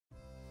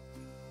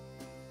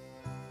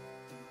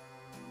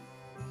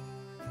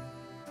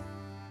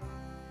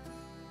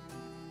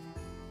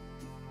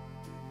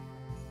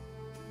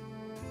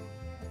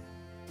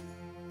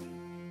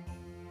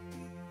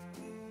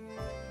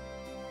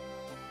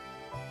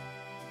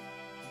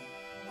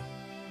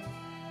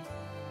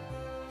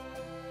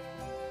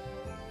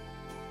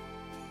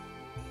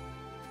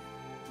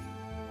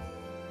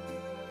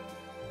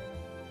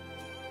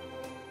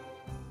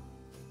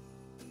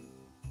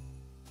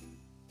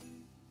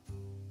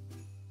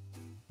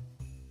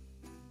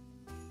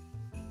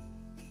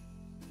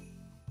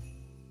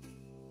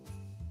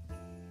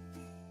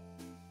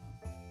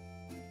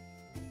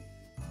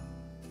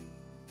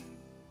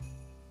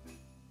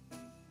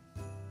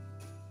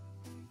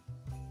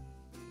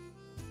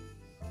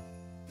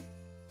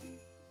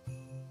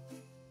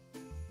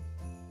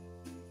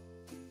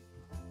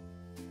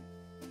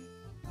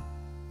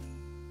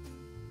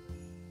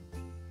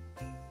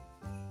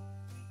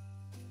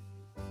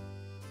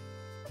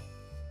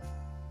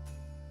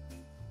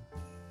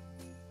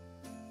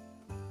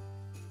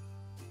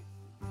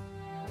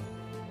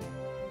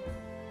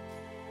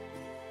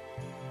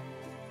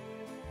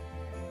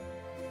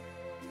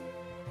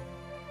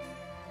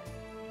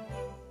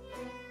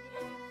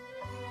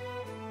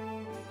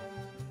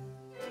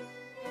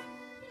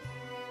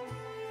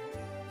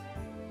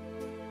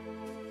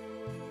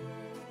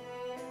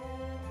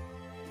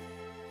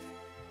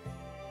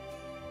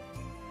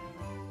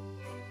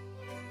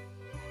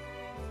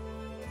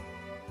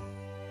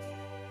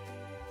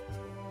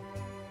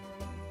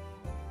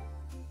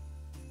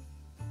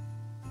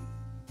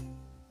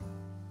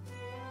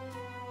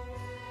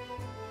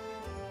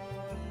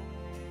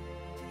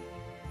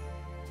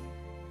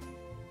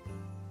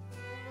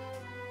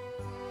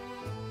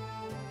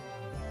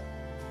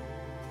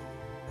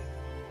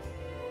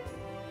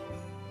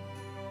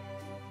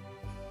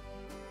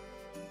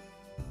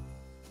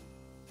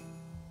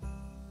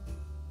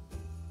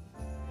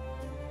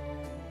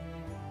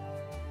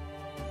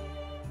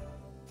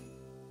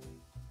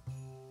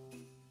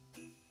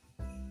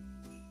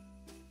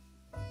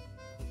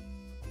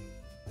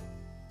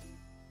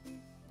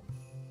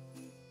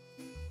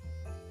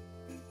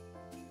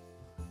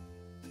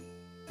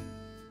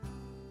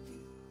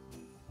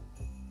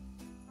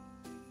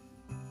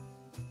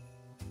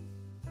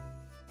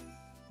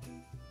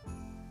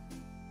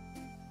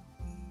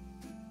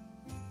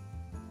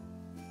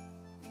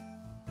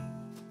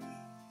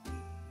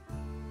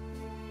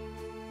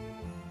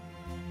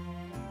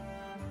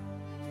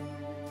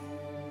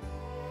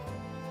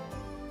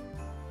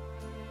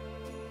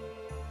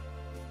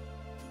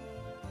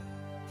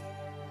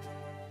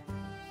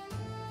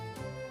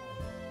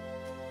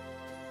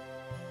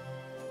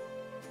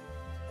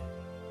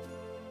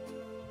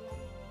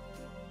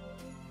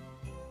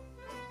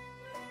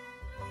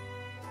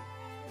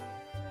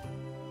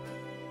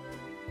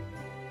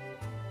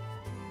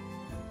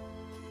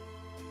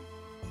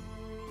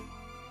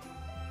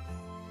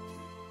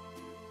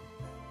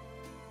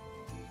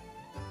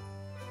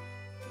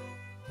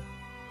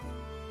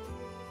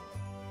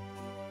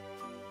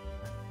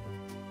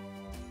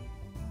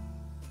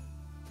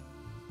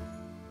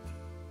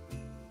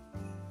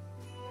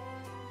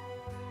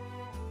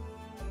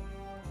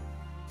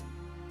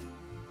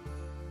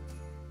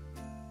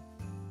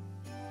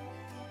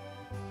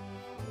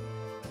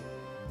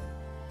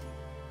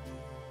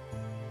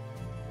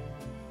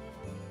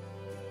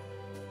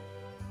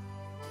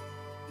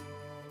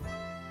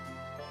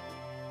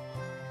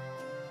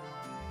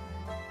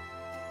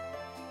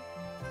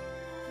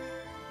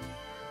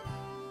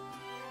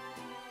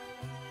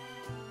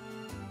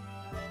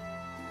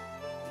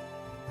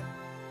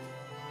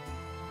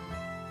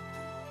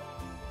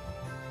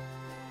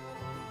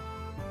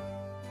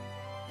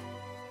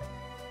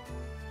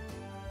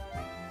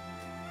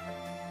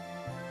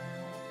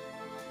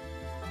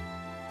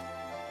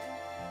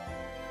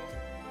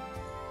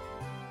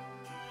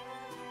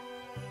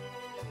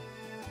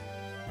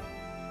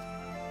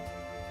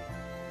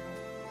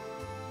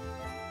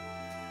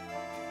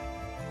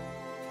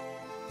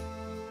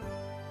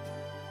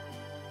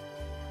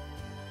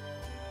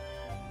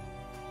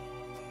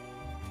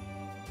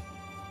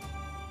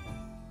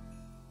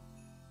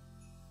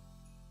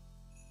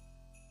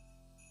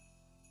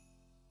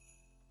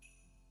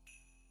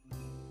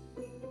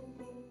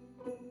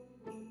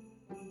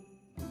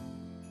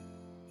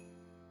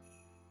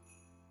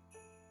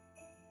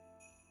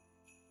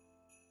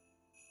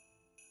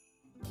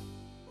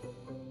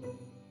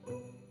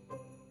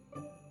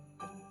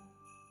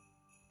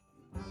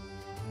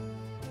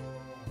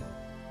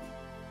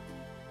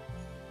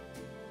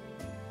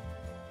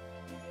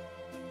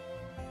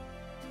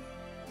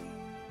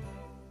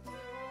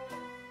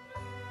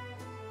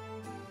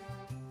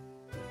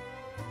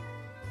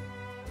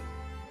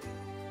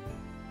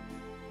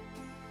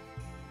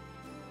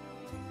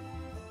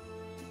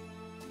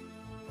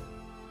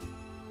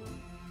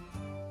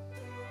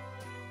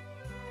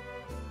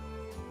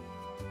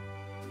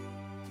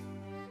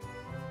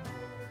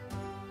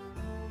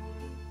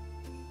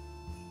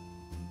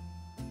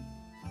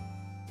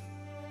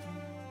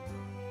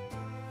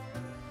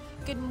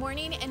Good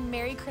morning and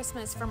Merry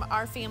Christmas from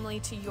our family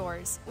to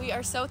yours. We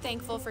are so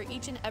thankful for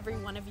each and every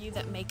one of you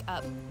that make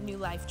up New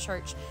Life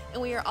Church,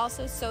 and we are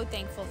also so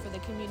thankful for the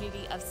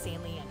community of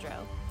San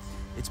Leandro.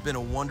 It's been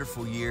a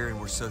wonderful year, and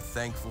we're so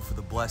thankful for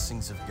the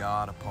blessings of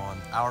God upon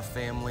our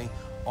family,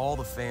 all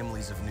the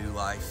families of New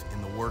Life,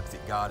 and the work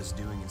that God is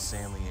doing in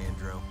San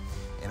Leandro.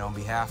 And on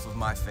behalf of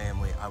my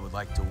family, I would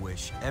like to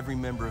wish every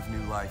member of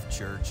New Life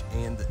Church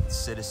and the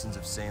citizens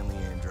of San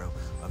Leandro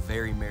a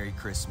very Merry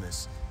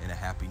Christmas and a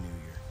Happy New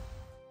Year.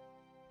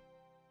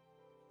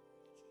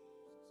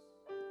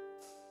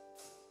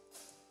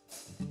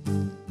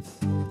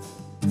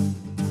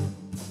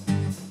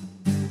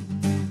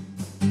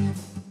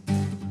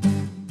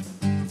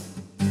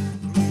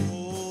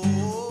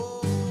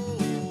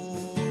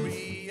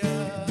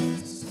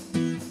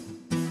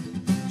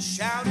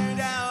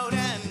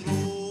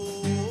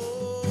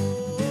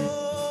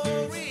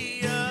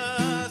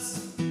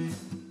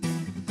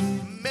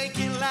 Make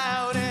it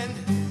loud and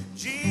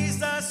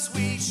Jesus,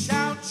 we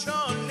shout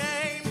your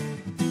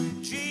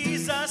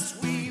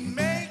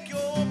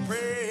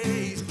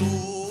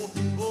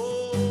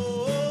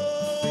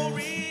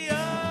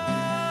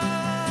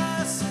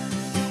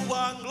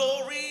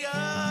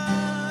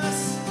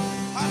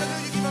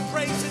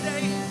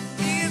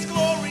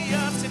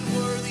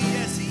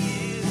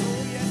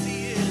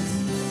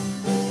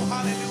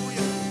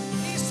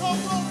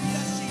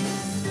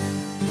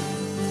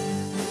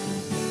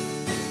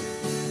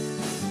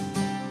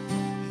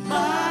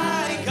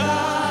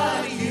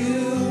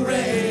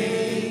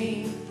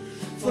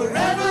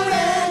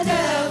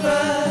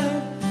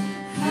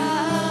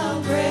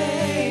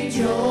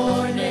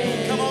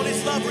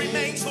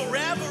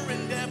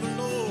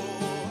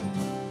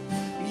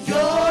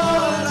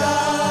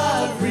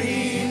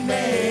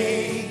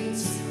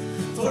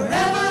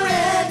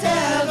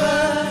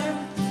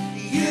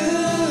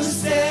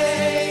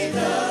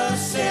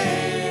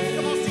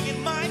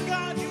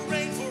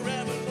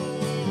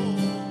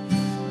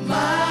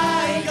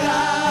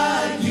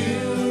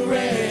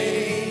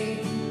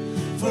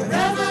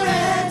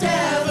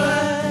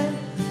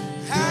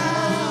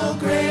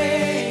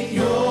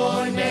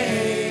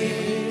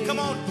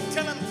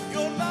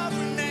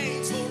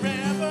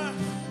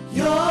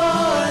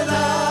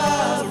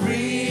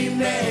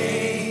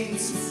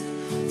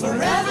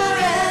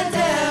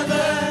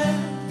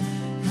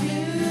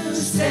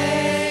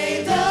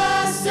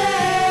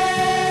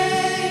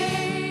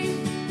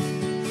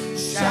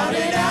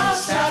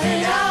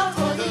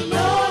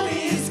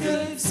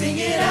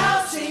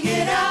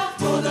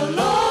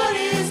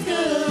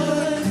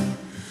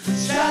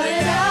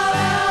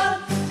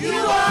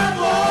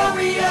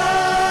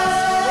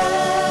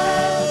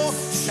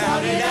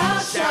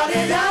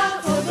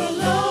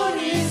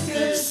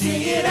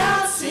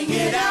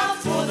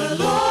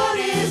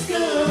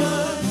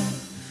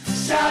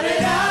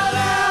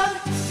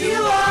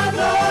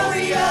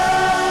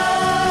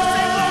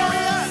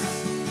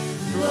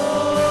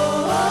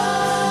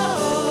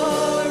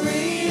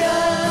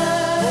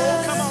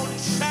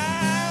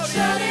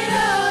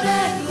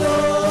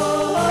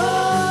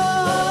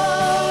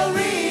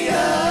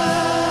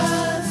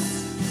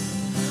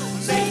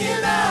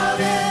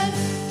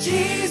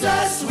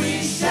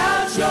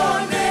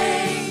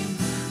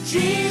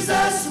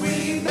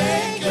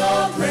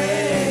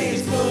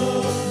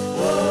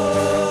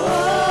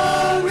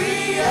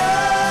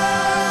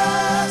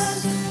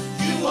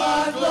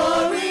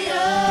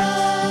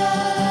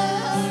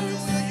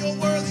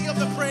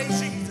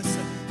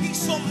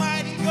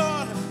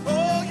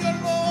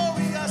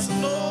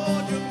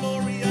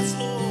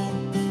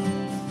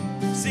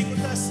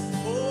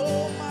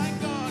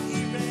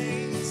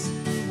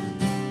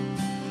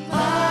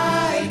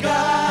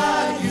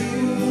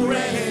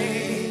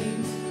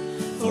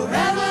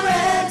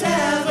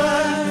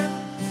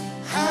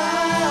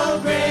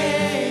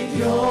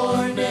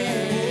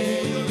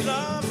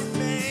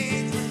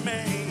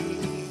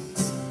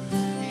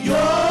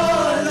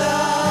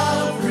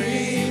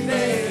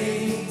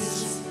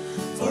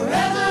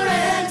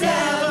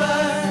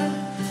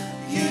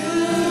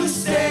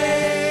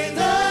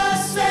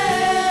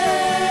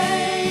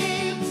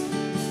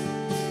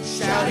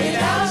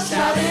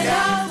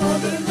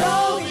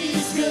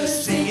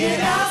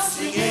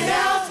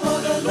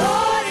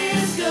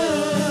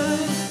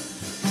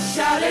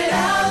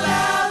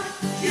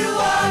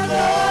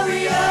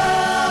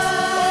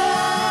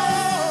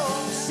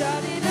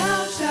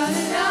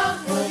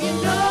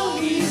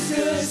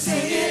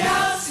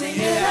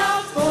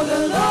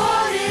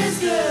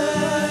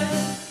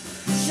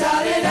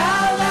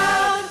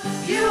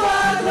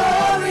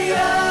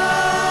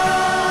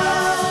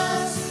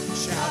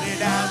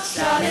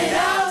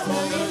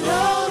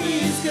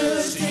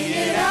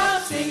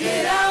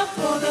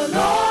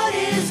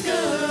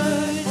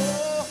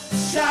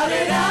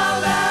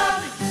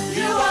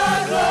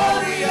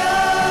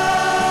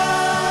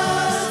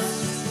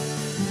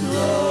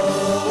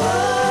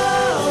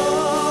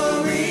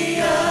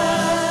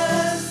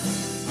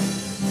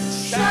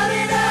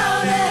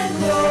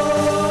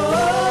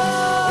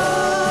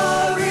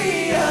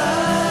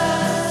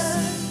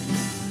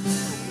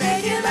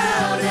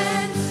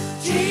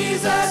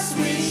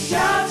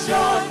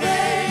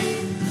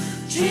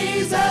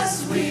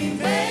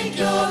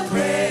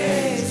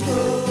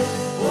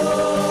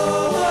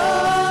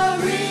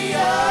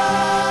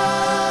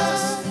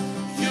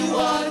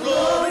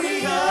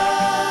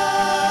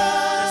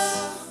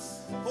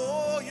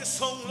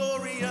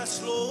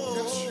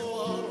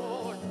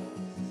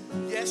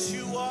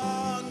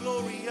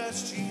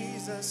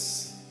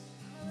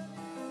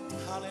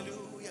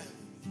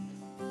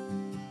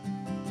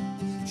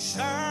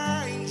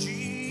Shine,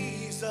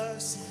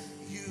 Jesus,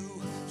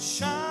 you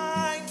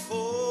shine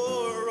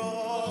for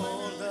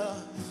all the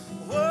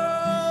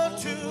world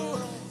to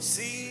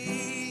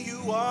see.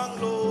 You are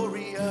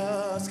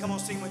glorious. Come on,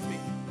 sing with me.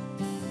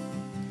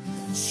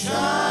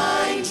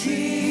 Shine,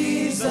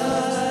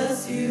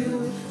 Jesus,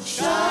 you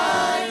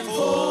shine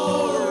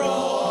for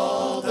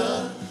all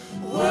the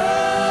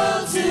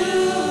world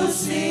to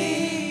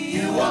see.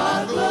 You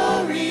are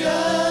glorious.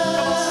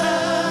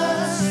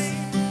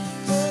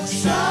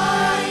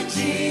 Shine,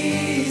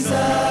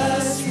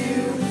 Jesus,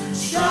 you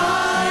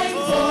shine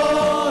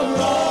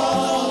for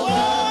all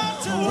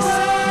the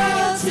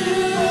world to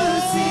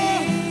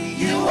see.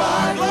 You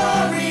are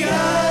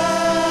glorious.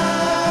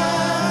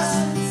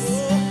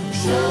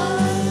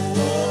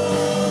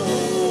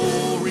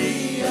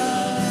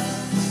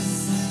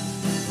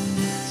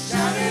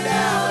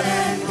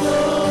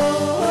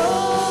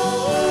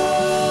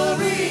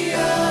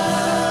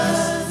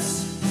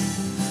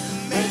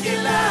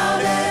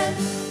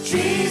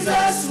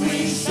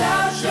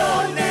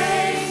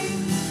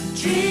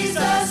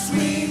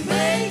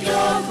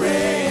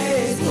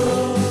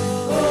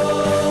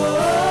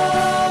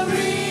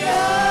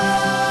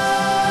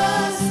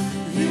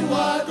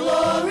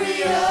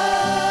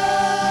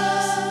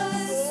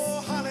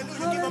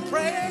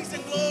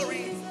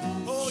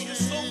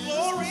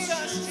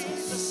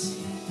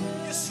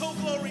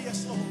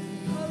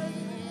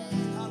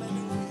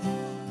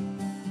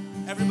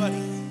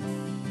 Everybody.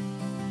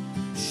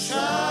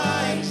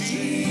 Shine,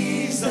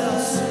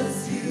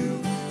 Jesus,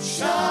 you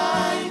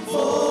shine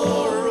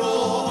for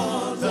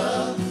all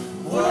the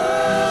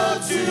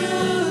world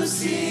to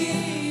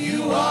see.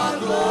 You are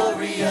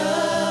glorious.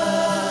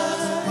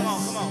 Come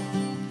on, come on.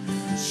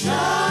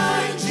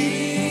 Shine,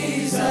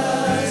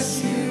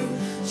 Jesus, you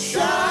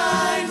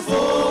shine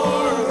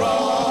for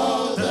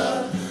all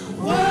the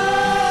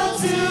world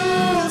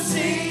to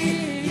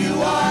see.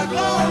 You are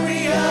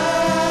glorious.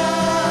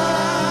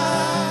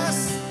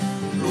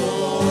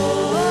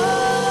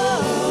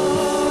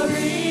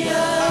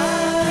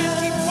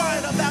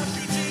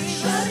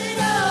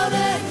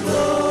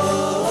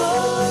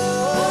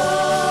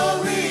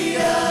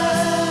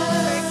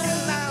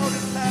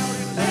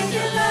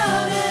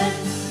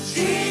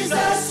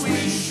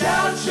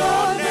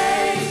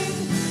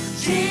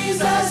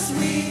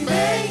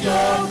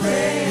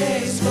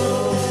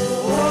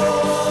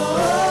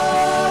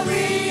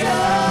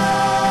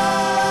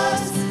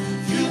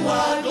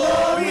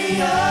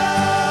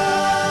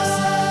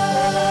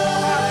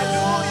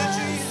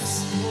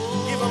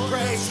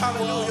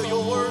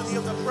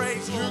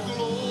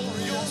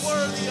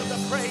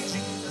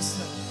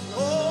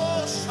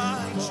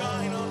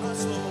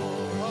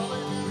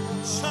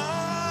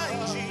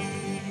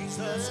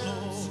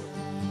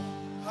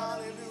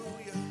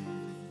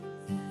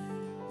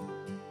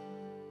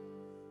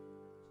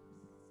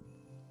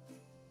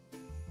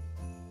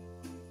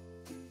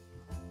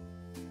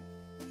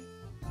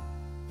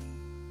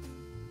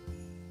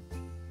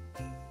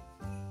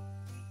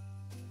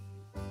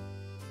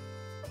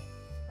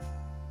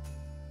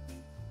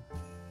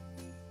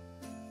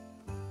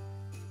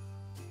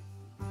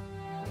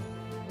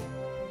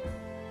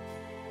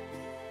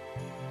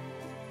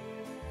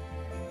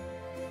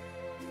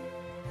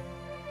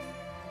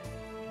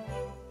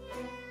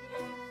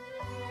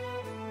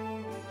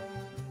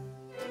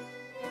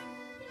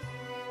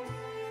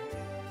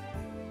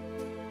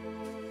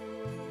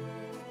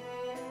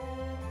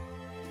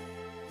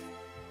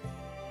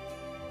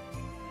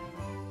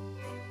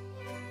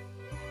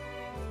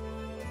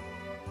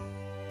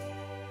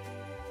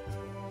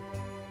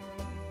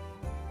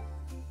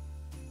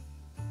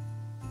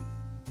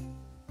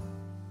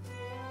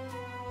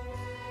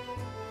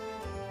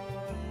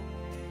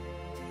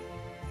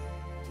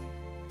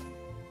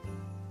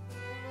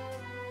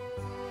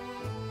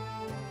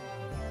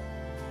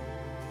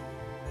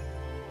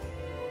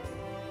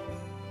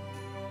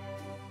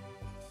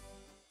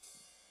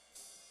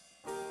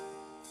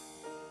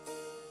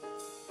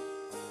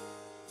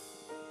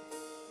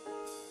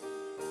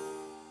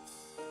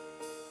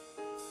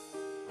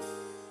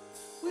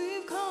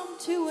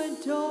 To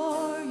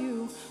adore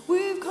you,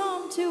 we've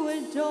come to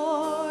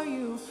adore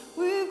you,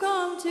 we've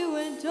come to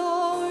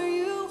adore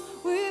you,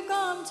 we've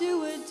come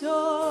to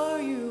adore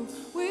you,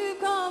 we've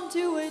come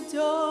to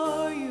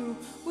adore you,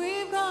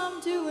 we've come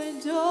to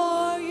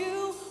adore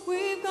you,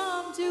 we've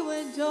come to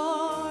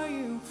adore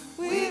you,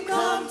 we've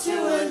come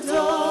to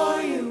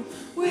adore you,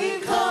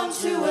 we've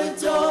come to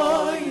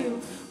adore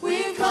you,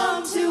 we've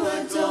come to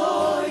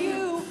adore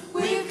you,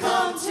 we've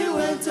come to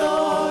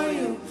adore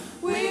you.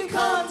 We've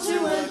come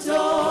to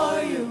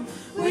adore you.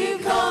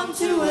 We've come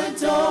to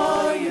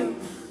adore you.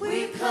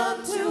 We've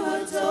come to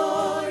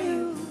adore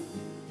you.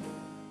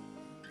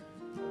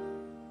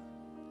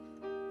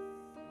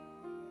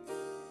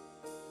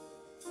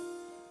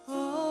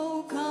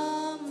 Oh,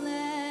 come,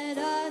 let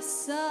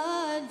us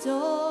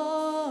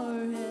adore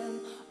him.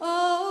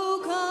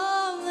 Oh,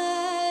 come,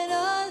 let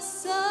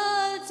us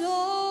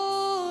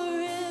adore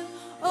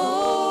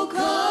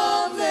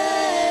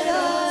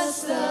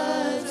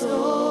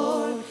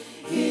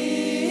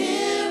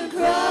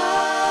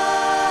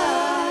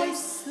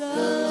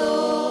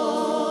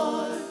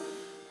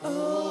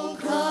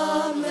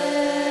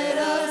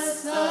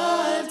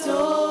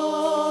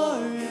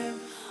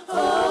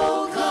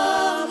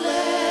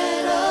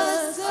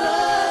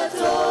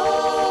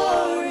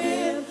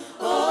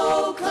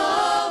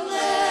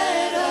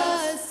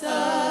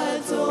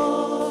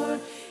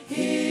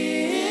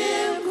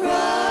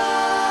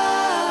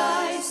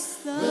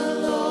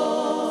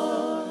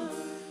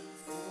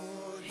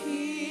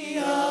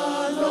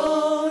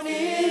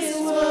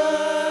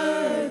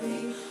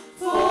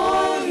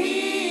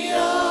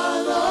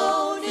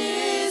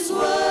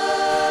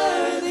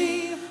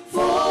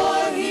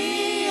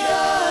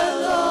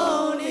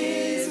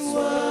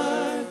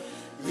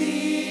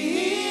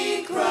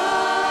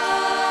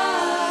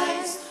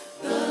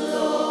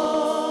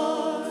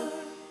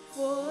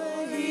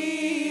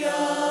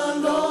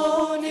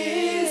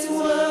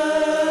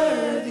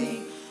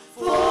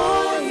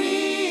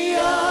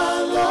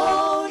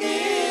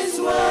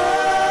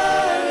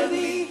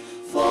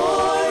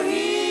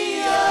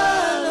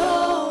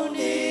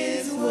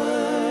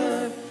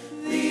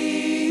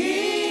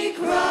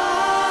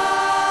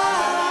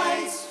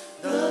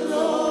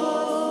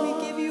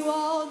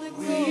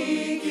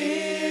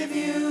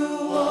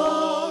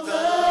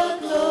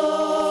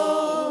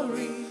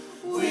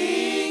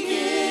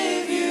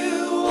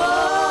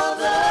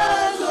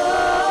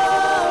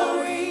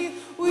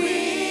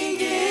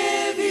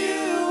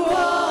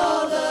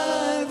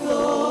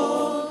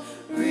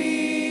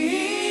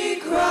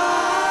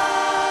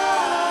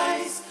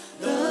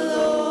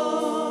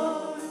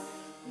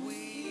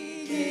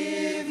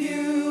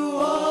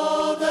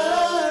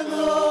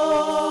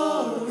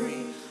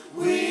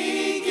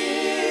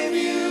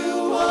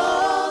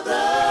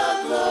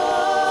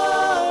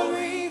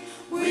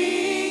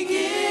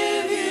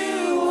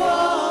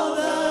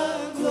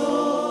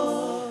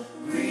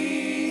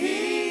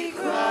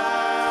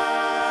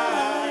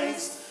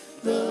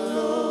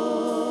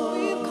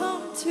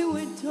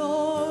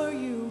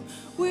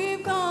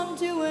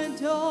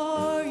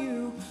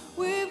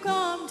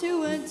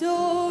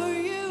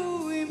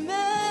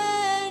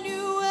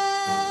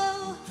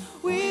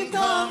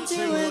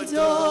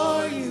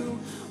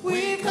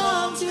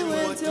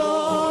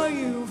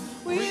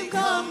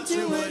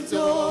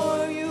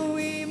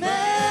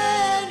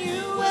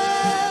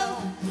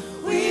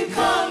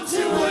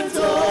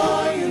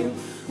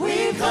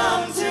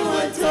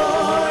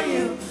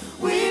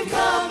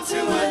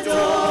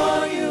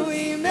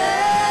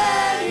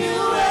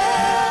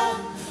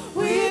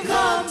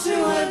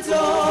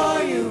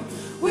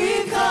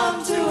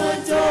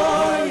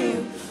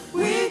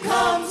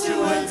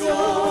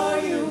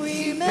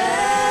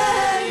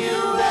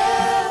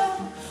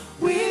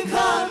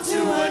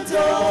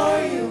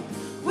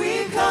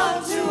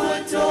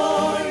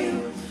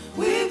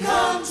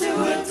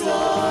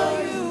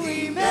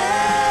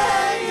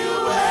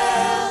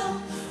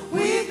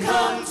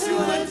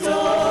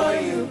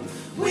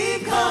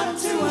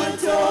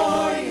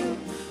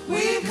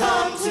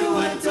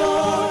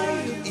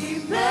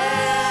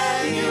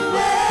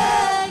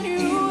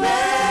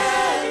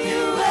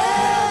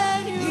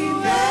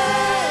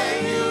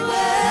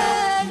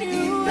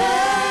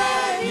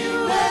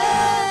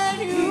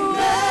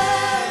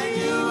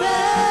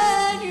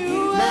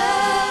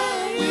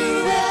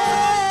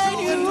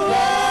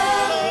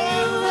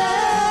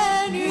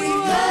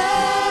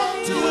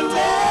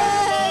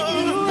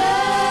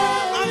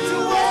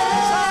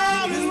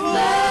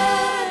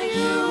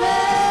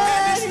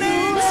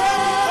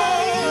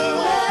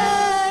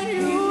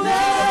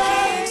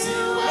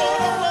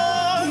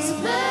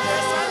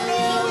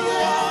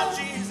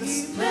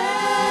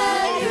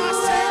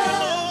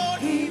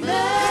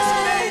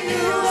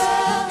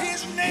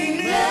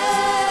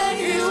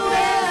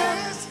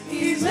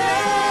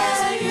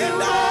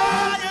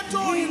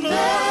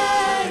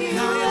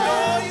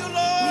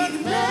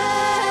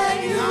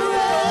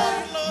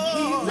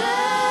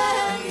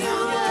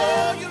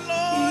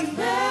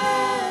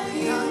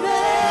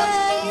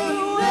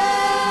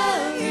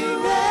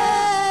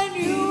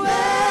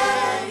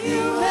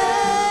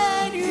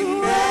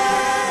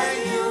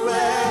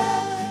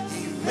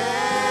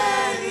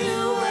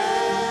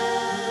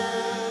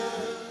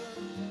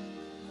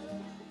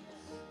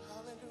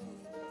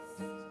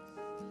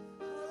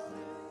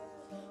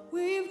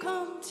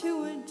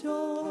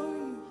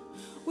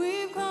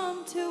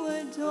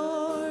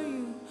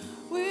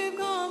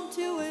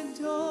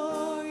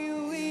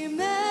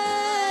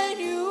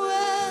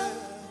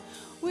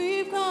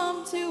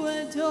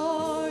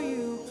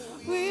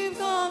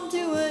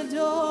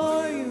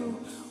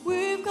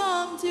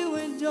to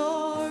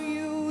adore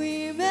you,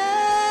 Emmanuel.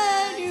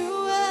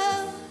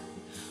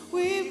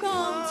 We've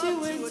come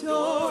to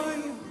adore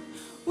you.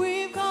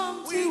 We've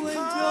come to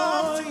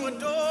adore you.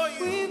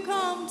 We've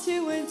come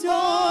to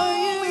adore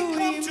you,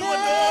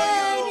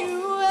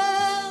 Emmanuel.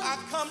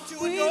 I've come to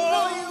We've adore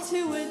come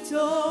you. to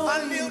adore I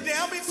you. kneel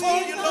down before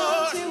you, We've come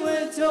Lord. to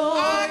adore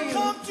I you.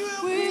 come to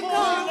We've before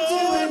come you, to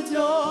Lord.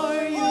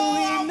 adore you, Oh,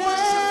 I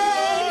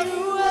worship you,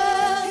 Lord.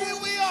 Emmanuel. Here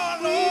we are,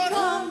 We've Lord.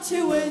 come to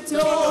King of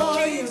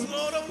adore you. kings,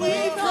 Lord of We've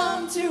lords.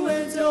 come to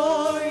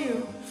adore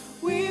you.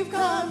 We've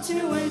come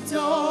to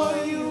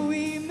adore you,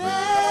 Emmanuel.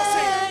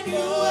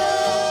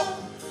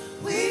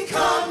 We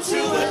come to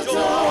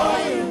adore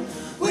you.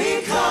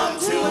 We come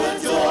to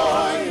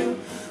adore you.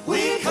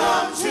 We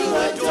come to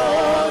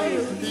adore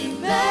you.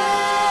 Emmanuel.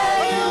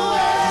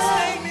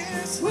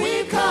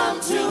 We've come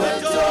to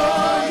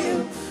adore you.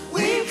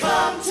 We've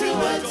come to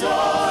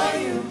adore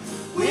you.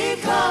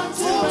 We've come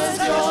to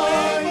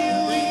adore you,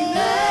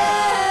 Emmanuel.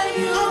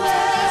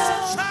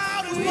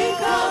 We've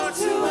come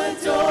to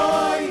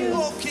adore you.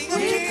 Oh, King of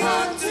We've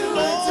come kings to and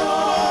adore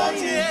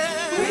Lords, you.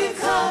 yeah. We've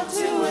come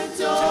to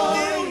adore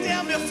Kneel you,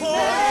 down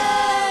before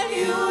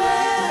you.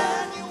 Emmanuel.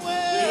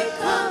 We've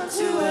come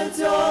to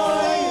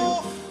adore you.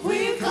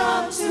 We've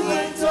come to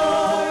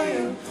adore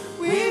you.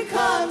 We've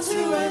come to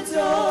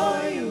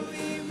adore you,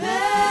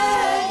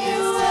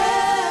 Emmanuel.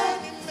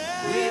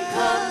 We've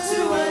come to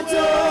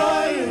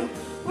adore you.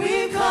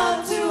 We've come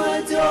to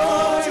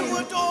adore you.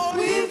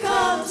 We've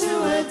come to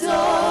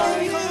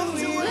adore you,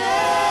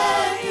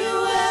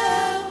 Emmanuel.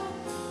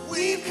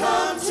 We've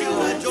come to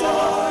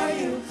adore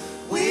you.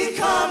 We've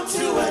come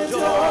to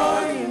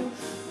adore you.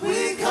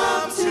 We've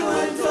come to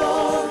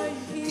adore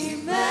you,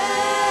 Emmanuel.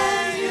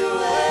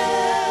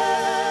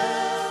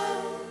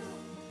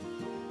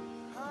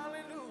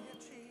 Hallelujah,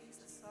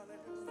 Jesus.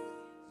 Hallelujah.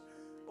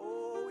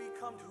 Oh, we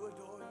come to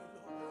adore you,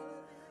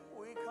 Lord.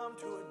 We come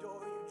to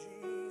adore you,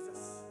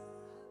 Jesus.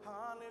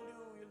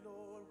 Hallelujah,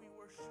 Lord. We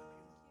worship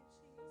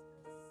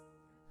you.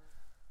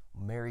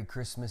 Merry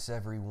Christmas,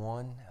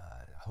 everyone.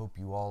 I hope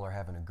you all are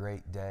having a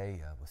great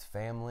day with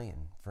family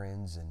and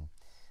friends, and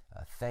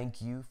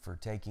thank you for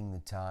taking the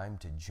time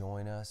to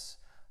join us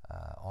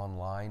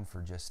online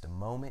for just a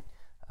moment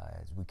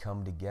as we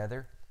come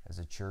together as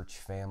a church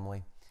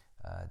family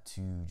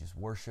to just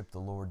worship the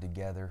Lord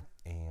together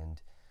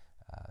and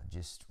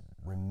just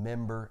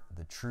remember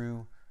the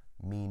true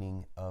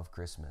meaning of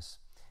Christmas.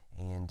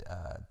 And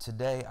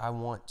today I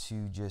want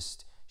to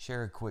just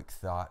share a quick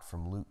thought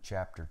from Luke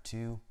chapter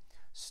 2,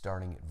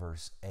 starting at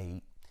verse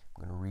 8.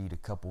 I'm going to read a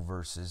couple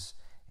verses,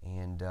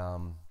 and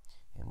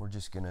we're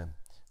just going to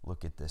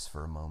look at this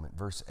for a moment.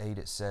 Verse 8,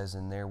 it says,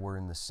 "And there were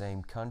in the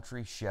same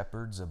country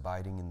shepherds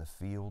abiding in the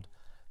field,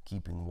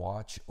 keeping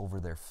watch over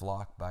their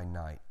flock by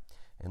night.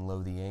 And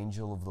lo, the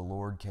angel of the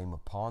Lord came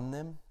upon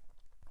them,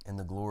 and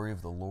the glory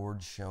of the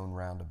Lord shone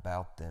round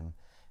about them,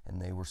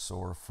 and they were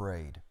sore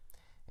afraid.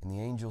 And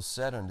the angel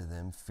said unto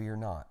them, Fear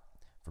not,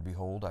 for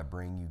behold, I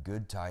bring you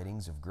good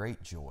tidings of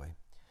great joy,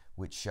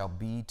 which shall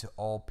be to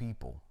all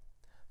people.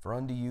 For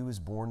unto you is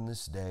born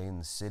this day in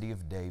the city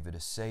of David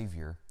a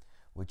Savior,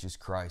 which is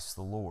Christ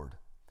the Lord.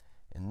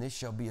 And this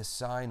shall be a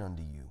sign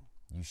unto you.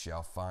 You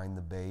shall find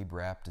the babe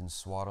wrapped in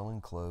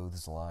swaddling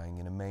clothes, lying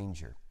in a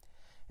manger.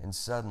 And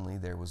suddenly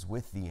there was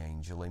with the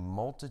angel a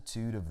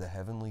multitude of the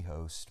heavenly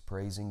host,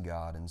 praising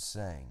God and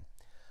saying,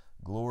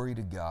 Glory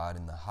to God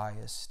in the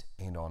highest,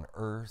 and on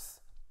earth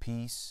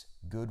peace,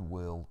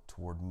 goodwill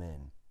toward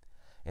men.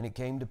 And it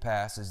came to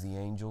pass, as the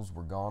angels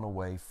were gone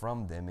away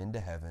from them into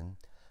heaven,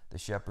 the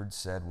shepherds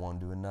said one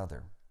to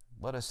another,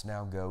 Let us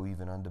now go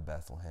even unto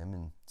Bethlehem,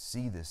 and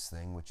see this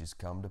thing which is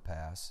come to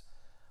pass,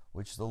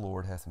 which the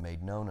Lord hath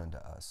made known unto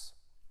us.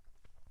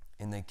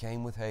 And they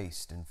came with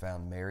haste, and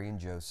found Mary and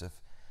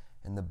Joseph,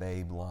 and the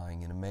babe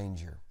lying in a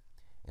manger.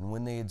 And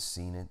when they had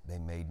seen it, they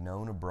made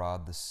known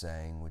abroad the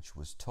saying which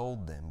was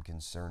told them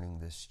concerning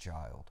this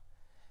child.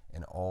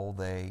 And all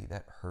they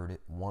that heard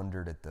it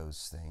wondered at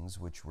those things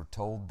which were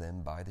told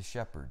them by the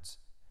shepherds.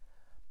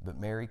 But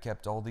Mary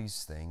kept all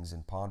these things,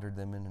 and pondered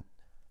them in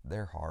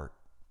their heart.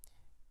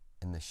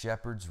 And the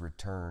shepherds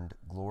returned,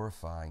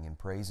 glorifying and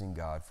praising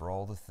God for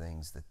all the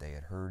things that they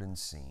had heard and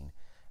seen,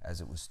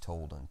 as it was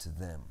told unto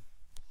them."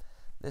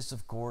 This,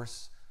 of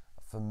course,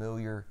 a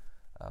familiar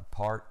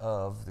part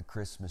of the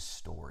Christmas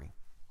story.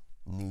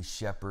 And these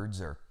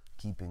shepherds are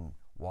keeping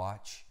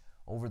watch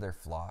over their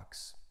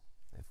flocks.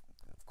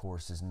 Of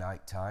course, it's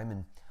nighttime,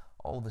 and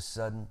all of a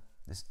sudden,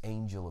 this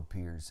angel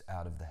appears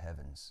out of the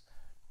heavens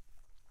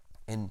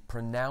and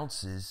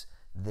pronounces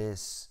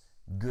this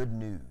good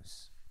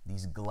news,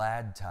 these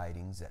glad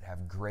tidings that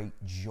have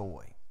great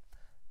joy.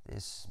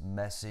 This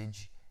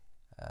message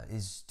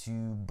is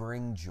to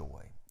bring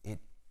joy. It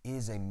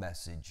is a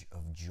message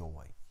of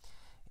joy.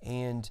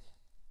 And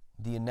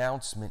the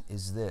announcement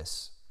is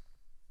this: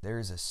 there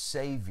is a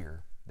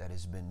Savior that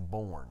has been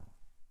born.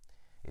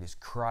 It is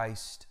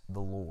Christ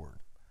the Lord,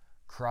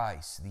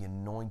 Christ, the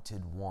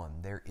Anointed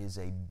One. There is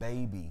a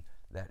baby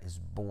that is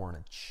born,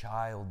 a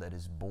child that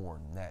is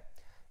born, that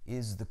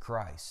is the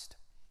Christ.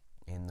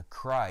 And the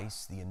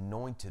Christ, the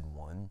anointed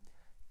one,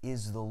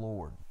 is the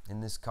Lord.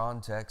 In this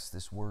context,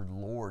 this word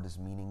Lord is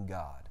meaning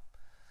God.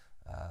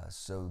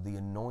 So the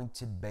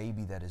anointed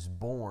baby that is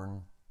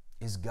born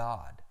is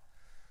God,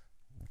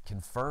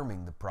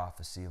 confirming the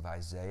prophecy of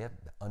Isaiah.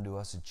 Unto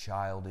us a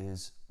child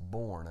is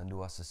born,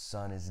 unto us a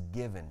son is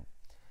given.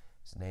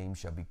 His name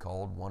shall be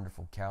called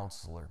Wonderful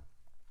Counselor,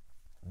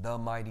 the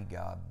Mighty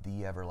God,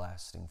 the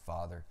Everlasting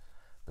Father,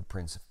 the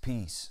Prince of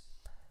Peace.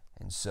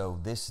 And so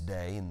this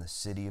day in the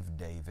city of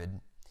David,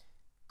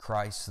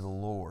 Christ the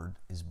Lord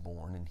is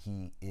born, and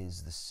He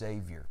is the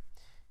Savior.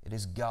 It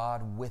is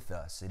God with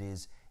us. It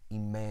is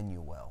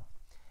Emmanuel.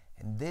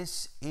 And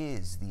this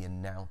is the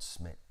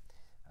announcement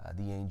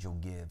the angel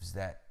gives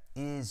that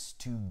is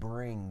to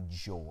bring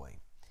joy.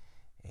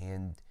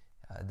 And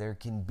there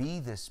can be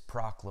this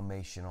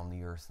proclamation on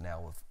the earth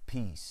now of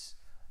peace,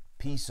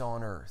 peace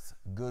on earth,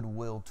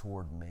 goodwill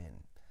toward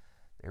men.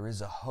 There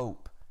is a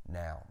hope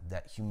now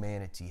that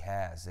humanity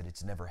has that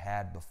it's never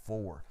had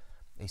before.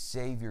 A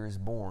Savior is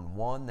born,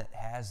 one that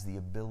has the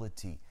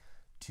ability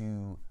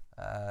to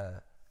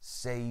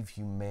save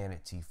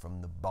humanity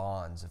from the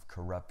bonds of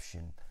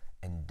corruption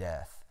and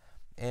death.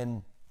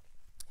 And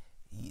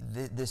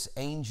this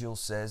angel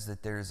says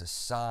that there is a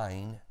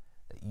sign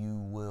that you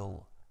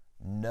will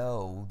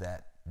know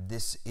that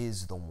this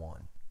is the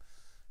one.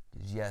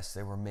 Because yes,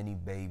 there were many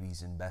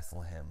babies in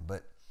Bethlehem,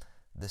 but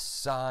the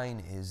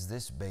sign is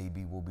this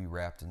baby will be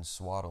wrapped in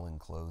swaddling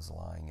clothes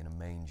lying in a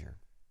manger.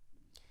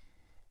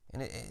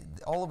 And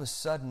all of a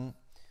sudden,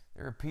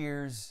 there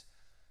appears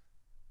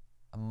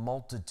a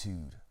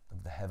multitude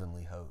of the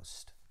heavenly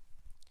host.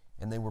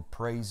 And they were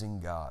praising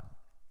God.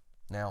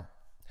 Now,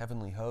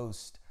 heavenly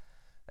host,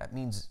 that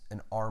means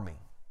an army.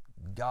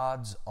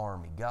 God's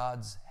army,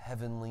 God's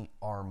heavenly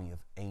army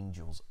of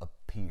angels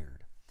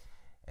appeared.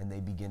 And they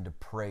began to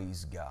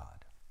praise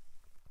God.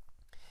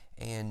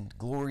 And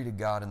glory to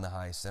God in the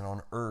highest, and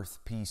on earth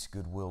peace,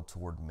 goodwill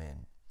toward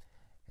men.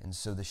 And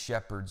so the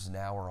shepherds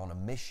now are on a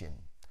mission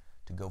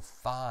to go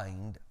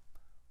find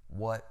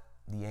what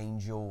the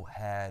angel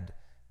had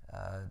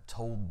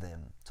told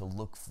them to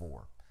look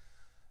for.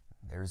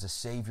 There's a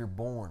Savior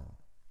born.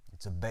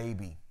 It's a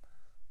baby.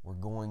 We're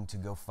going to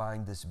go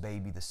find this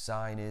baby. The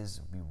sign is,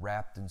 be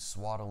wrapped in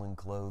swaddling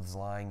clothes,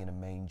 lying in a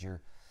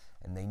manger.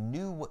 And they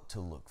knew what to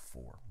look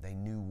for. They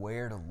knew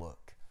where to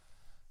look.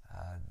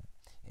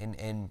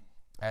 And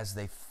as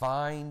they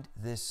find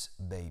this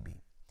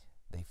baby,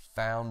 they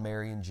found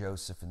Mary and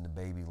Joseph and the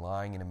baby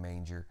lying in a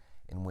manger.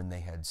 And when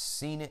they had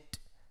seen it,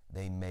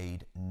 they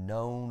made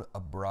known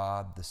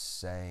abroad the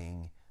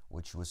saying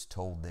which was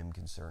told them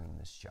concerning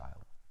this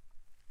child.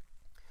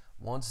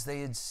 Once they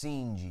had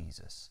seen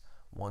Jesus,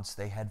 once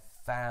they had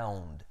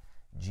found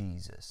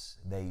Jesus,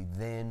 they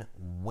then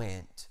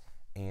went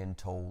and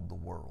told the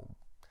world.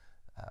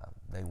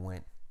 They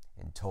went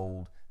and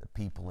told the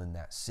people in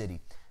that city.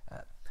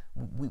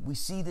 We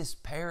see this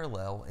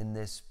parallel in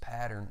this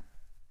pattern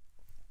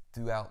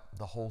throughout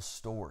the whole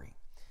story.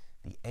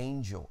 The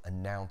angel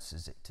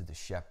announces it to the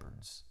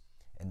shepherds,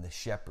 and the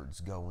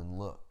shepherds go and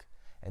look.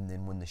 And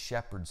then when the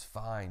shepherds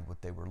find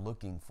what they were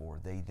looking for,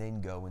 they then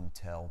go and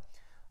tell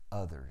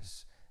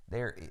others.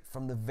 There,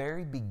 from the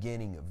very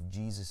beginning of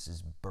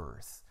Jesus'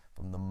 birth,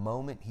 from the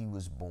moment he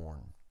was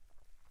born,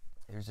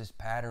 there's this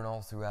pattern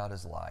all throughout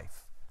his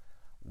life.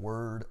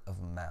 Word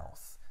of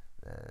mouth,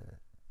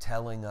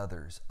 telling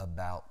others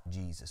about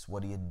Jesus,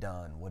 what he had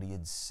done, what he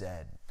had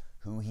said,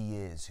 who he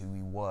is, who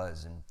he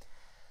was.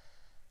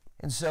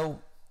 And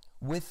so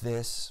with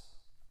this,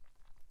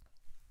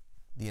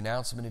 the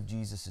announcement of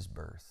Jesus'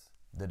 birth,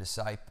 the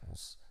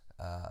disciples,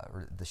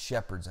 or the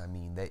shepherds,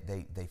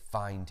 they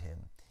find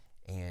him,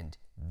 and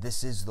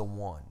this is the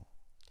one.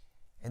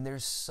 And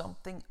there's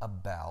something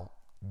about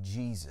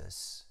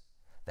Jesus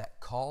that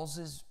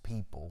causes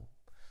people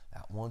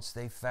that once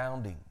they've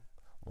found him,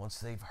 once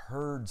they've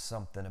heard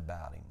something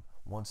about him,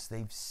 once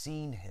they've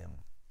seen him,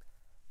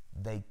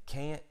 they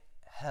can't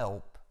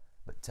help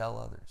but tell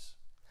others.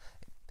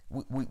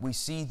 We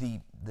see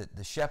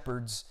the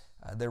shepherds,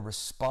 their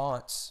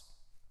response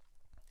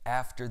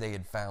after they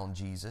had found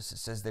Jesus. It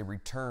says they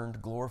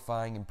returned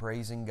glorifying and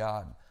praising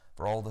God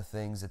for all the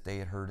things that they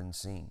had heard and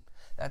seen.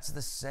 That's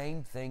the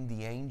same thing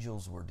the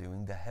angels were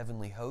doing, the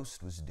heavenly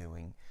host was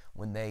doing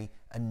when they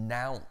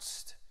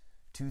announced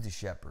to the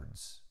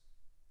shepherds,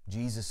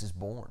 Jesus is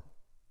born.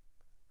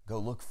 Go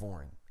look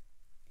for him.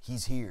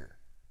 He's here.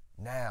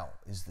 Now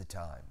is the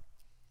time.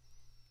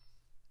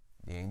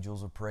 The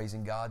angels are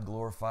praising God,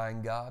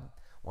 glorifying God.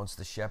 Once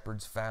the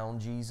shepherds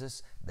found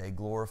Jesus, they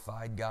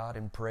glorified God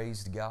and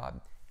praised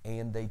God,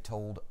 and they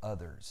told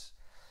others.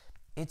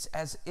 It's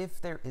as if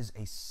there is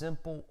a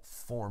simple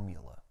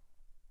formula.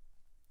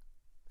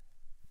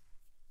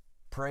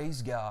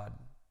 Praise God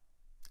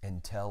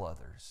and tell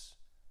others.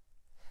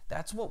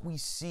 That's what we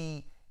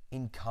see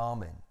in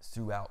common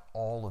throughout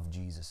all of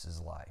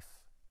Jesus' life.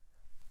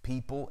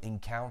 People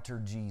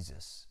encounter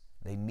Jesus.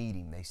 They meet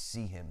him, they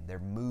see him, they're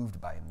moved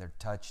by him, they're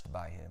touched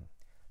by him.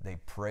 They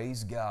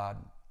praise God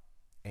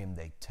and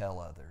they tell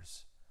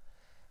others.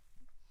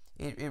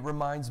 It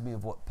reminds me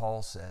of what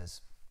Paul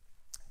says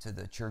to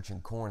the church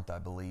in Corinth, I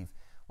believe,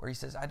 where he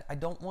says, I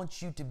don't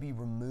want you to be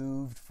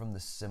removed from the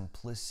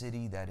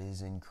simplicity that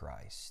is in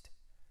Christ.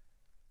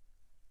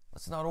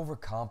 Let's not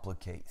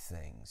overcomplicate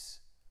things.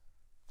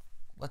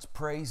 Let's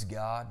praise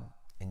God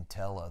and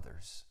tell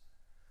others.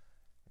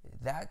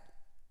 That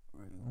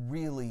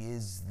really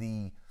is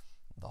the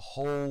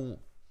whole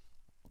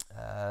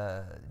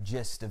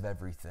gist of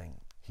everything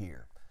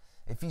here.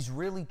 If he's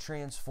really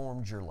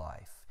transformed your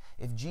life,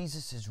 if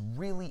Jesus has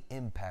really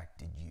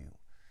impacted you,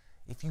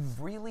 if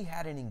you've really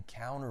had an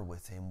encounter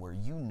with him where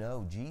you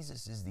know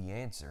Jesus is the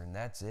answer and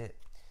that's it,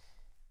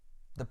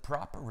 the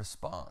proper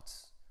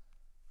response,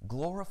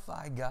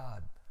 glorify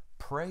God,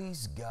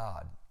 praise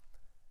God,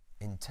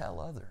 and tell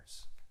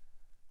others.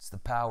 It's the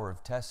power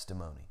of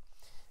testimony.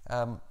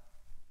 And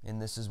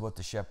this is what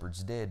the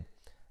shepherds did.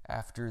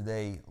 After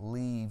they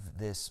leave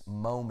this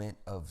moment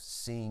of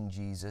seeing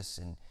Jesus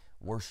and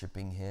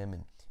worshiping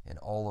him and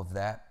all of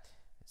that,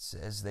 it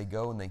says they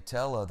go and they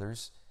tell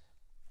others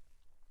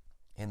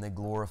and they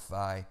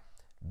glorify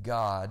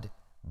God.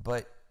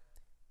 But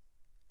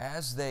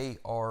as they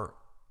are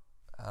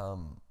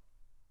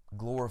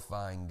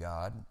glorifying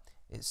God,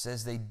 it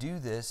says they do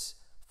this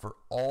for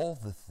all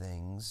the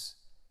things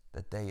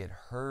that they had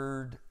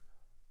heard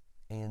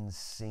and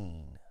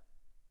seen.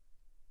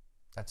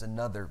 That's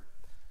another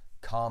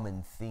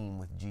common theme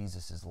with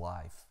Jesus'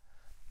 life.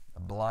 A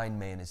blind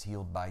man is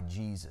healed by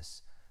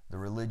Jesus. The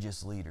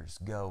religious leaders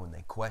go and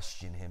they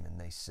question him and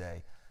they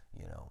say,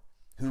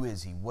 who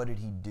is he? What did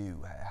he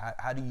do?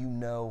 How do you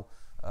know,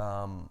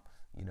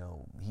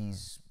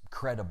 he's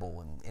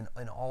credible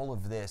and all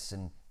of this?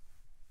 And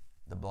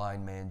the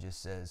blind man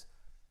just says,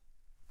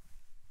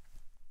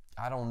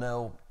 I don't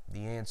know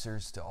the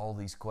answers to all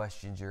these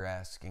questions you're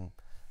asking.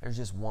 There's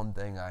just one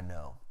thing I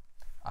know.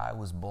 I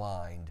was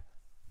blind.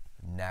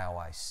 Now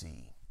I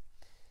see.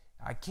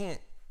 I can't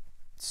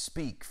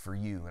speak for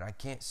you and I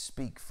can't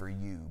speak for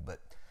you, but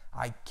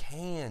I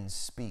can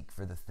speak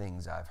for the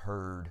things I've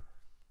heard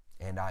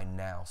and I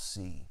now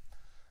see.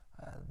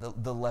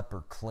 The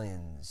leper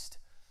cleansed.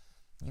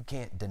 You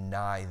can't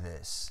deny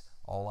this.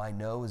 All I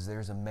know is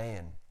there's a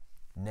man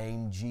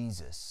named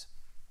Jesus.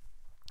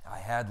 I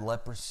had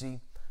leprosy,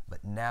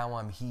 but now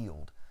I'm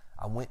healed.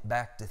 I went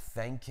back to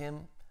thank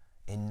him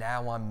and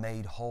now I'm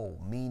made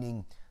whole,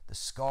 meaning the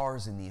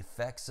scars and the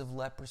effects of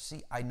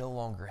leprosy, I no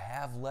longer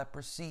have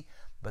leprosy,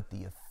 but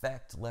the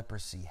effect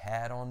leprosy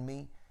had on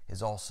me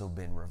has also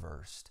been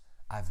reversed.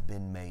 I've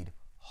been made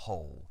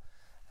whole.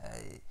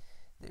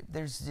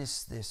 There's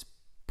this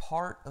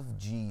part of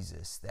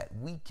Jesus that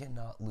we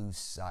cannot lose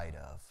sight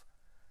of.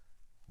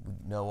 We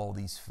know all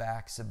these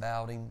facts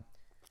about him.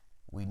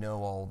 We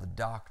know all the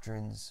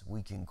doctrines.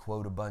 We can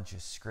quote a bunch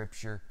of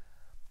scripture.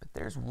 But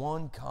there's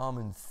one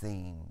common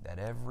theme that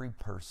every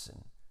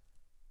person,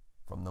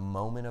 from the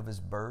moment of his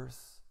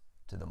birth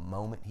to the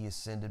moment he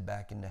ascended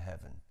back into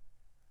heaven,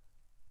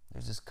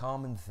 there's this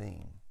common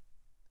theme.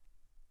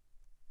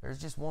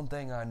 There's just one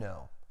thing I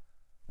know.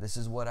 This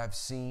is what I've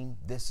seen.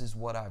 This is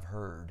what I've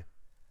heard.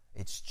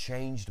 It's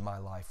changed my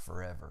life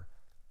forever.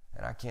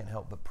 And I can't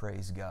help but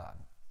praise God.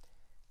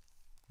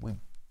 We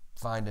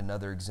find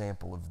another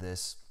example of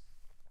this.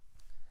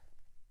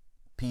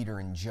 Peter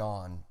and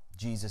John.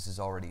 Jesus has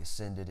already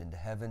ascended into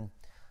heaven.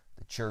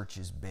 The church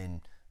has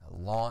been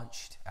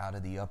launched out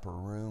of the upper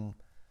room.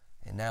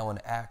 And now in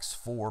Acts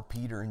 4,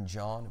 Peter and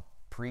John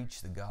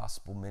preached the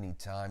gospel many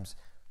times,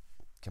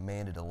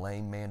 commanded a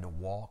lame man to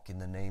walk in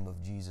the name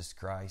of Jesus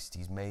Christ.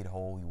 He's made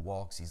whole, he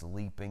walks, he's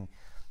leaping.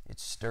 It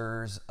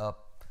stirs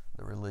up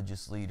the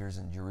religious leaders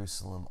in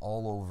Jerusalem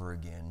all over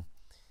again.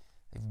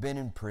 They've been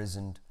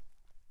imprisoned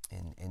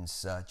and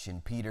such.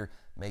 And Peter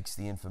makes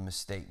the infamous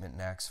statement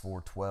in Acts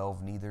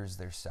 4:12, neither is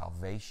there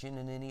salvation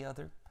in any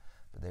other,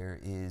 but there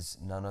is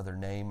none other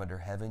name under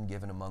heaven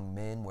given among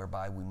men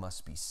whereby we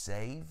must be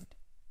saved.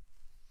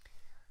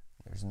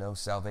 There's no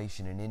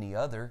salvation in any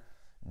other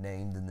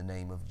name than the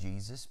name of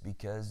Jesus,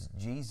 because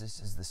Jesus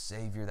is the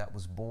Savior that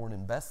was born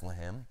in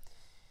Bethlehem.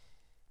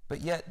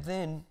 But yet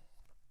then,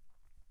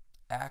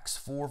 Acts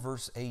 4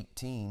 verse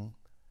 18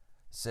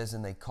 says,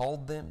 and they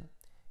called them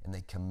and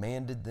they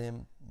commanded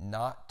them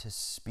not to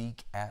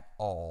speak at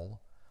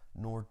all,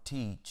 nor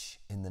teach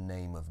in the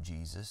name of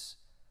Jesus.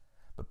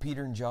 But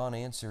Peter and John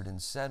answered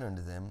and said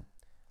unto them,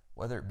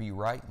 whether it be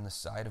right in the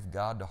sight of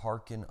God to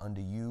hearken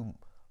unto you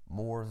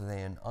more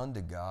than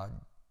unto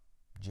God,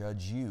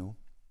 judge you.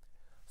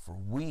 For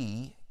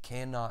we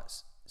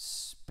cannot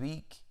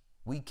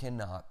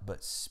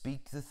but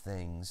speak the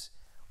things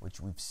which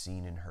we've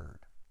seen and heard.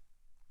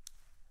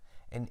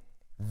 And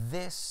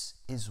this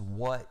is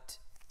what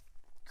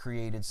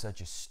created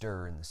such a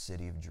stir in the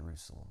city of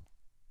Jerusalem.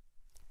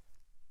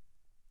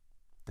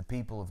 The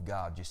people of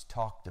God just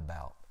talked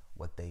about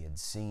what they had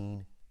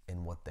seen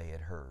and what they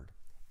had heard.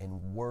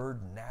 And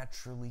word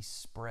naturally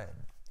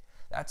spread.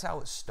 That's how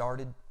it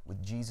started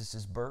with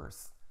Jesus'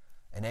 birth.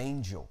 An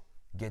angel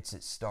gets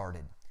it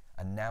started,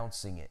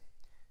 announcing it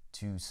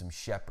to some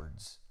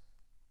shepherds.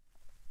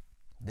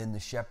 Then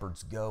the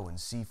shepherds go and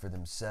see for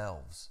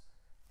themselves.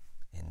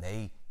 And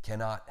they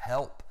cannot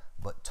help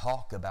but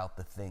talk about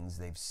the things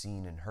they've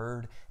seen and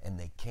heard, and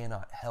they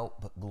cannot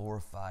help but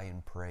glorify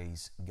and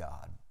praise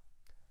God.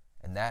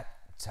 And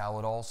that's how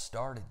it all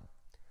started.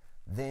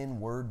 Then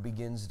word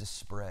begins to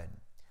spread.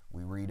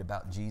 We read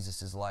about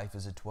Jesus' life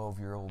as a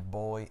 12-year-old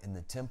boy in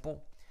the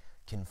temple,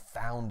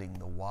 confounding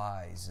the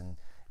wise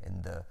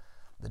and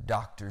the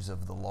doctors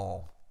of the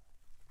law.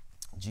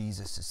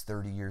 Jesus is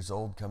 30 years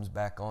old, comes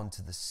back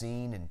onto the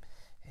scene, and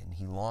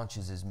he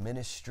launches his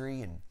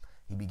ministry, and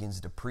he begins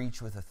to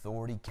preach with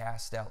authority,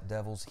 cast out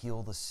devils,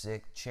 heal the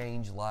sick,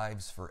 change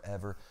lives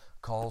forever,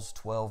 calls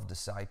 12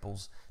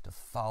 disciples to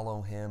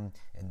follow him,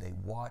 and they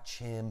watch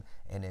him.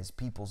 And as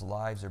people's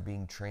lives are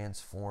being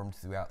transformed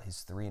throughout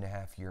his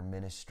 3.5-year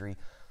ministry,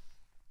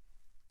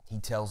 he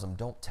tells them,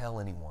 don't tell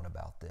anyone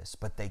about this.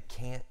 But they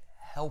can't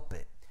help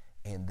it,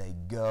 and they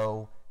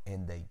go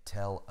and they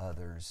tell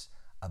others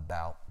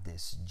about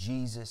this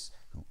Jesus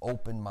who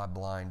opened my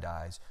blind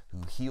eyes, who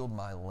healed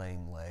my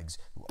lame legs,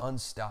 who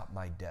unstopped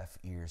my deaf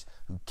ears,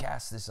 who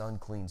cast this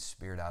unclean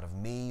spirit out of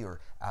me or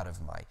out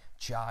of my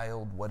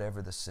child,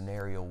 whatever the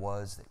scenario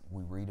was that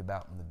we read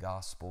about in the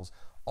Gospels,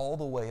 all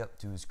the way up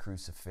to his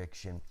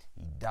crucifixion.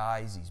 He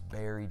dies, he's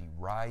buried, he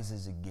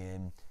rises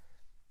again.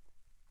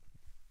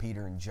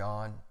 Peter and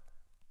John,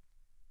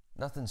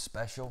 nothing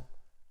special.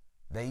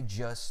 They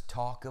just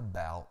talk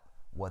about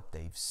what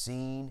they've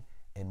seen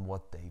and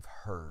what they've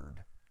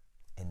heard.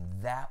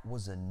 And that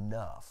was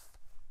enough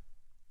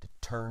to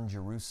turn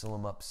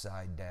Jerusalem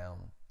upside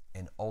down,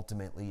 and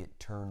ultimately it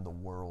turned the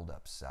world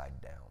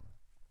upside down.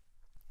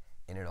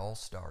 And it all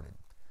started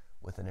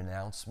with an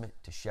announcement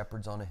to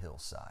shepherds on a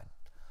hillside.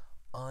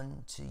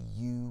 Unto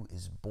you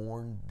is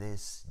born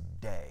this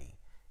day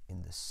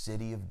in the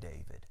city of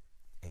David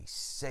a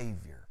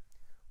Savior,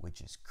 which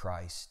is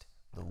Christ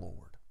the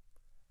Lord.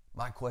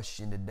 My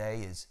question today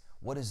is,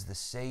 what has the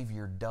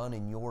Savior done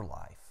in your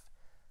life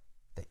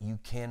that you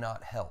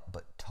cannot help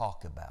but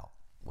talk about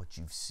what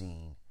you've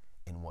seen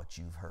and what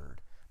you've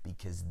heard?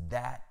 Because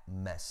that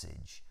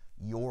message,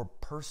 your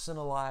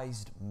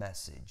personalized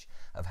message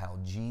of how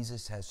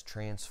Jesus has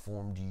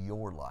transformed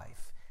your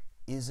life,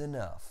 is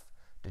enough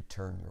to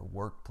turn your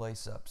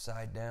workplace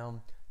upside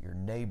down, your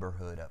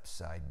neighborhood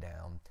upside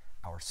down,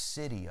 our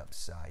city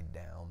upside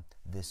down,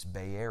 this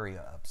Bay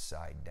Area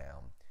upside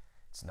down.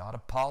 It's not a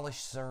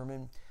polished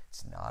sermon.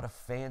 It's not a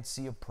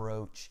fancy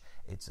approach.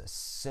 It's a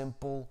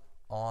simple,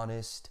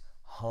 honest,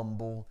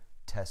 humble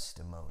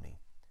testimony.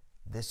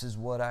 This is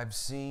what I've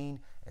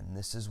seen, and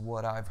this is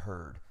what I've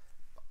heard.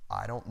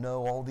 I don't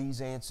know all these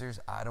answers.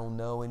 I don't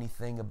know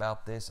anything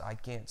about this. I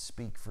can't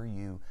speak for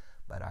you,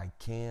 but I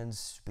can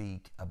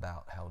speak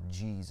about how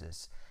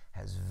Jesus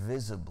has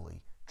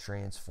visibly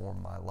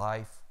transformed my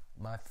life,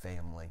 my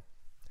family.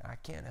 I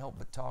can't help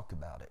but talk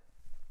about it.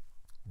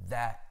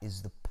 That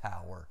is the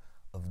power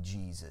of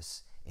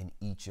Jesus in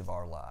each of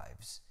our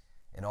lives.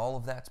 And all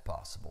of that's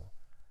possible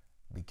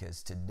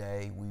because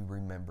today we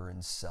remember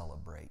and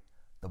celebrate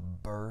the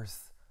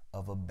birth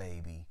of a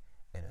baby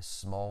in a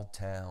small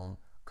town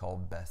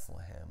called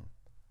Bethlehem.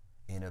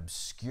 In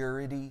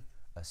obscurity,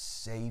 a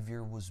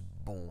Savior was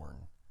born.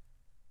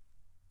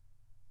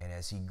 And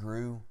as he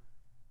grew,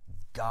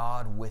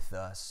 God with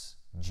us,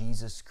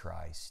 Jesus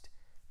Christ,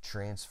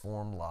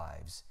 transformed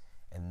lives.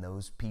 And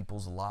those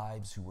people's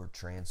lives who were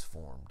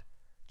transformed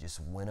just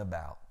went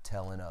about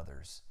telling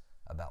others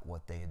about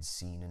what they had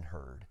seen and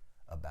heard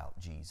about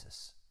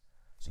Jesus.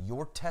 So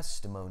your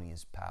testimony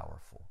is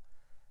powerful.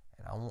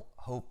 And I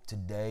hope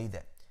today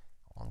that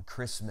on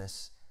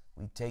Christmas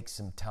we take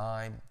some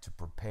time to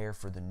prepare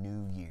for the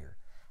new year.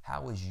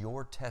 How is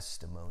your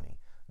testimony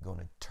going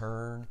to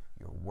turn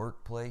your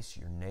workplace,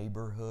 your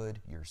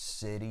neighborhood, your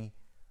city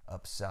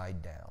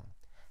upside down?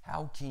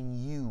 How can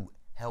you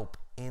help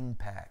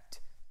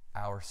impact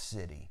our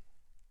city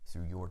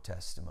through your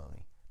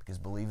testimony? Because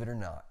believe it or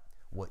not,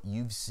 what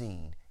you've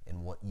seen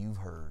and what you've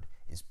heard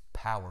is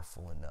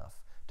powerful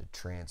enough to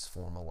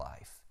transform a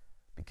life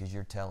because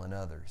you're telling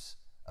others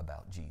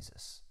about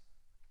Jesus.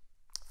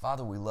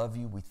 Father, we love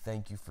you. We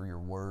thank you for your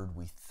word.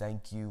 We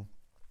thank you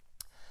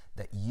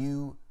that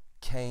you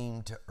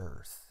came to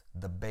earth.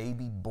 The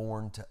baby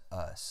born to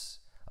us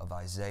of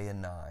Isaiah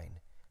 9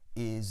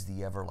 is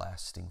the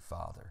everlasting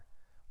Father.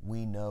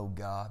 We know,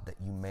 God,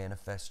 that you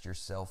manifest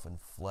yourself in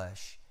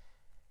flesh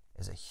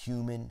as a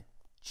human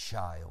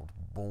child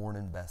born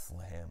in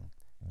Bethlehem,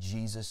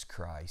 Jesus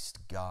Christ,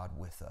 God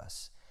with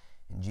us.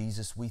 And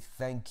Jesus, we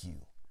thank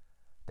you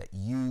that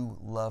you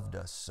loved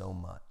us so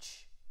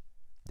much,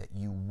 that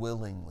you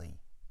willingly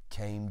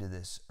came to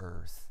this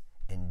earth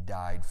and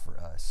died for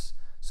us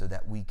so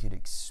that we could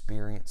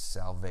experience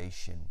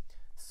salvation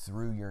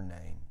through your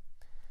name.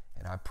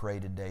 And I pray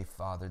today,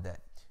 Father,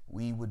 that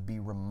we would be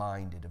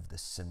reminded of the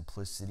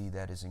simplicity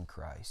that is in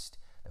Christ,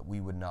 that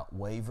we would not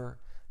waver,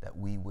 that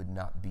we would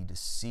not be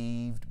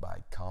deceived by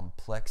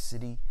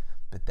complexity,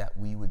 but that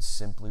we would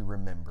simply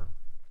remember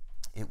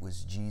it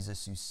was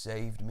Jesus who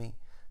saved me,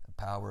 the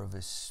power of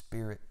his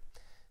Spirit.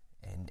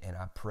 And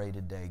I pray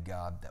today,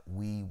 God, that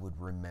we would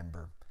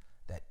remember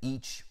that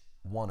each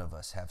one of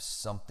us have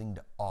something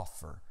to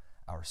offer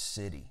our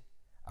city,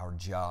 our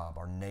job,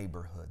 our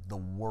neighborhood, the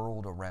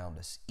world around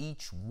us.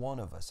 Each one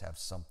of us have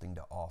something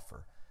to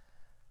offer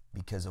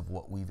because of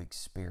what we've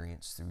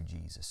experienced through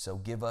Jesus. So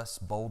give us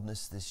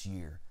boldness this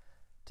year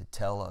to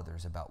tell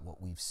others about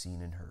what we've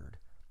seen and heard,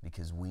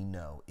 because we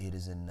know it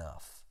is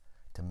enough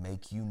to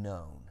make you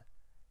known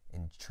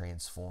and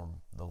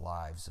transform the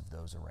lives of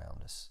those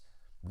around us.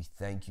 We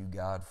thank you,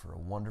 God, for a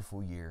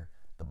wonderful year,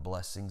 the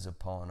blessings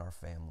upon our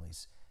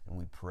families, and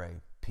we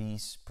pray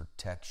peace,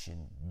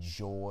 protection,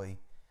 joy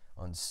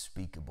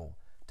unspeakable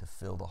to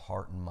fill the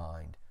heart and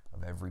mind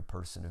of every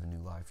person of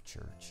New Life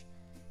Church.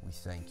 We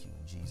thank you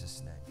in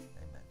Jesus' name.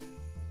 Amen.